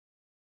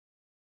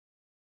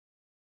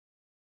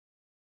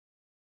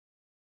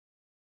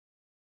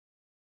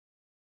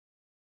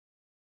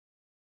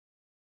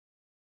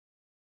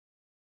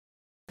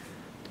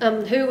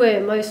who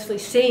we're mostly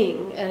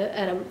seeing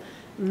at a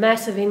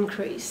massive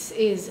increase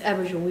is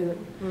Aboriginal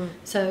women.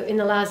 So in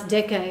the last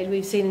decade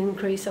we've seen an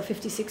increase of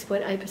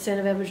 56.8%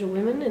 of Aboriginal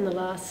women in the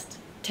last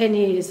 10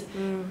 years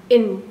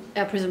in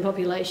our prison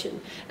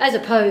population, as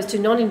opposed to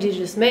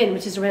non-Indigenous men,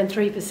 which is around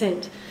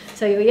 3%.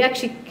 So we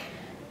actually,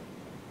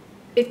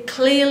 it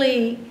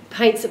clearly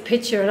paints a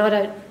picture, and I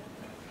don't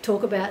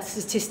talk about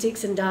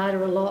statistics and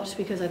data a lot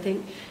because I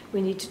think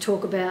we need to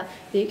talk about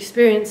the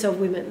experience of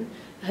women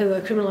who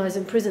are criminalised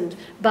and imprisoned.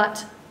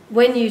 But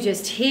when you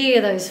just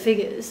hear those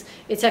figures,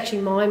 it's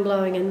actually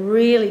mind-blowing and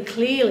really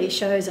clearly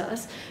shows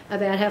us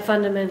about how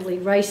fundamentally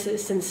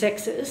racist and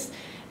sexist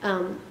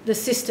the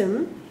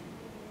system,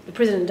 the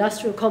prison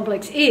industrial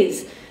complex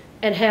is,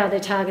 and how they're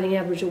targeting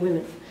Aboriginal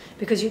women.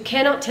 Because you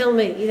cannot tell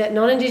me that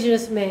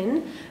non-Indigenous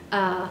men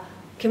are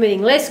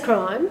committing less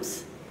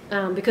crimes,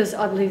 because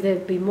I believe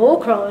there'd be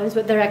more crimes,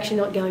 but they're actually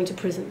not going to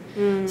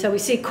prison. So we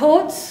see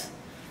courts,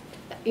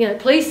 you know,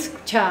 police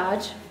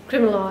charge,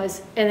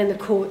 criminalise, and then the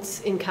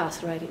courts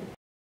incarcerating.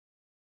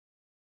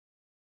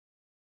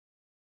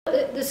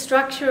 The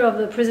structure of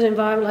the prison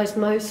environment, like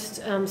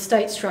most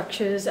state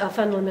structures, are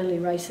fundamentally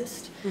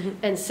racist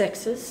and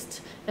sexist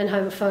and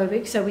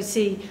homophobic. So we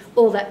see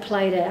all that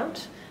played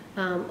out,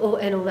 and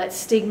all that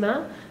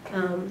stigma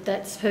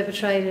that's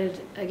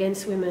perpetrated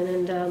against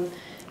women. And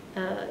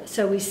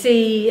so we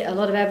see a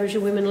lot of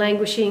Aboriginal women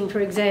languishing, for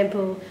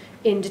example,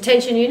 in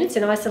detention units,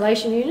 in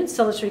isolation units,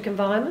 solitary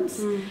confinements,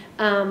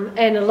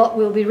 and a lot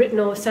will be written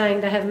off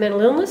saying they have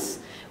mental illness,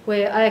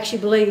 where I actually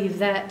believe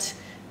that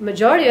the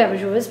majority of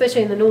Aboriginal women,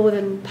 especially in the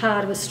northern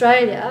part of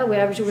Australia, where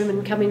Aboriginal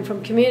women come in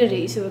from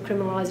communities who are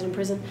criminalised in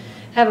prison,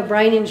 have a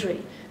brain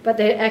injury, but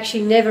they're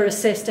actually never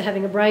assessed to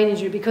having a brain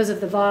injury because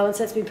of the violence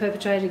that's been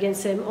perpetrated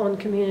against them on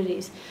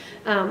communities.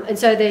 And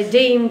so they're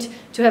deemed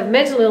to have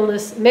mental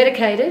illness,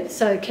 medicated,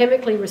 so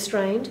chemically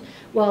restrained,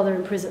 while they're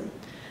in prison.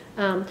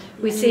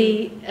 We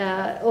see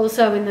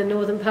also in the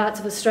northern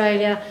parts of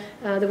Australia,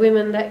 the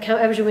women that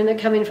Aboriginal women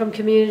that come in from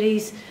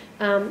communities,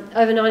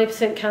 over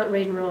 90% can't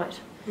read and write,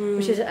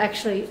 which is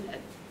actually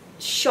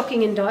a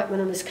shocking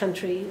indictment on this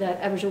country, that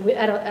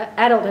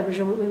adult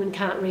Aboriginal women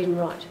can't read and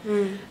write.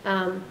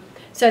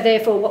 So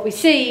therefore what we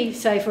see,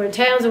 say for in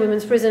Townsville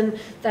Women's Prison,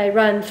 they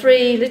run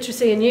 3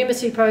 literacy and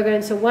numeracy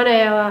programs for 1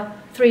 hour,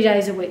 3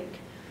 days a week.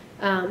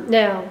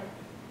 Now,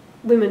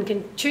 women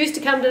can choose to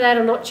come to that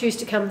or not choose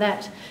to come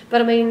that.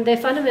 But I mean, they're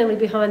fundamentally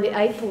behind the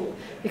 8 ball,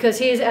 because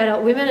here's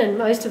adult women and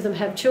most of them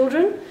have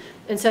children.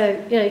 And so,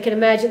 you know, you can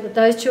imagine that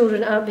those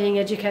children aren't being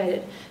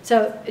educated.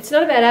 So it's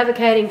not about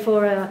advocating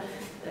for a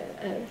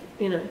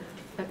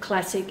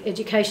classic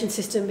education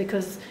system,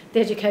 because the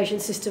education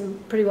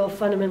system pretty well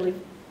fundamentally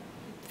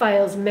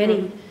fails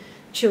many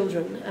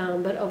children,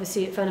 but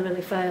obviously it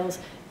fundamentally fails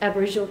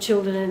Aboriginal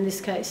children, and in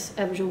this case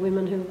Aboriginal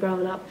women who have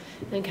grown up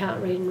and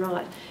can't read and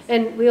write.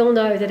 And we all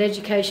know that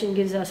education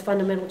gives us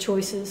fundamental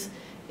choices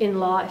in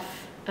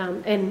life,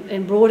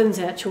 and broadens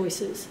our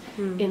choices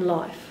in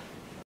life.